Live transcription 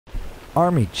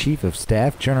Army Chief of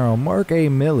Staff General Mark A.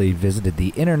 Milley visited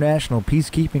the International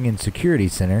Peacekeeping and Security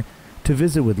Center to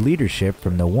visit with leadership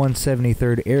from the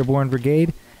 173rd Airborne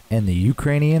Brigade and the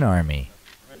Ukrainian Army.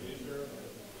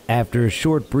 After a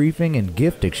short briefing and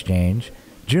gift exchange,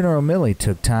 General Milley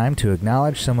took time to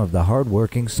acknowledge some of the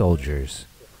hard-working soldiers.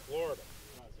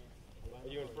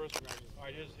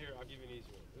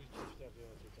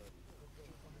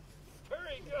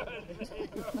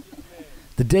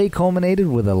 The day culminated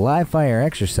with a live-fire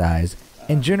exercise,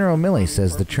 and General Milley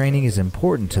says the training is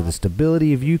important to the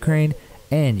stability of Ukraine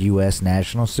and U.S.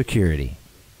 national security.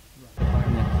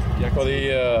 For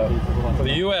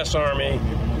the U.S. Army,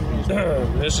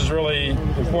 this is really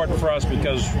important for us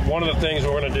because one of the things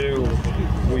we're going to do,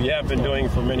 we have been doing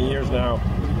for many years now,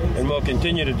 and will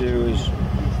continue to do, is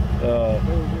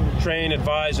train,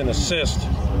 advise, and assist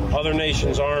other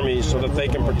nations' armies so that they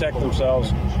can protect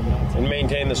themselves and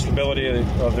maintain the stability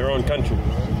of their own country.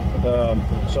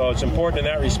 So it's important in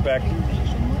that respect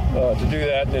to do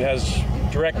that, and it has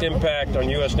direct impact on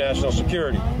U.S. national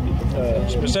security.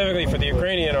 Specifically for the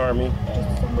Ukrainian Army,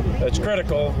 it's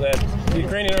critical that the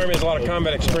Ukrainian Army has a lot of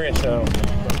combat experience now.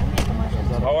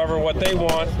 However, what they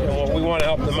want and what we want to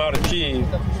help them out achieve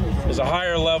is a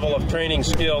higher level of training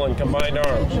skill and combined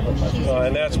arms.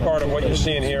 And that's part of what you're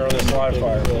seeing here on this live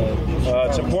fire.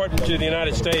 It's important to the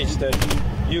United States that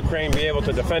Ukraine be able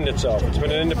to defend itself. It's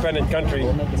been an independent country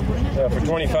for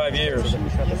 25 years.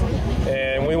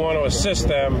 And we want to assist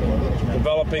them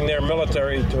developing their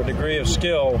military to a degree of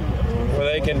skill where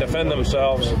they can defend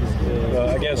themselves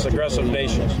against aggressive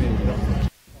nations.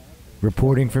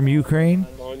 Reporting from Ukraine,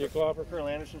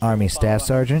 Army Staff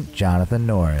Sergeant Jonathan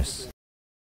Norris.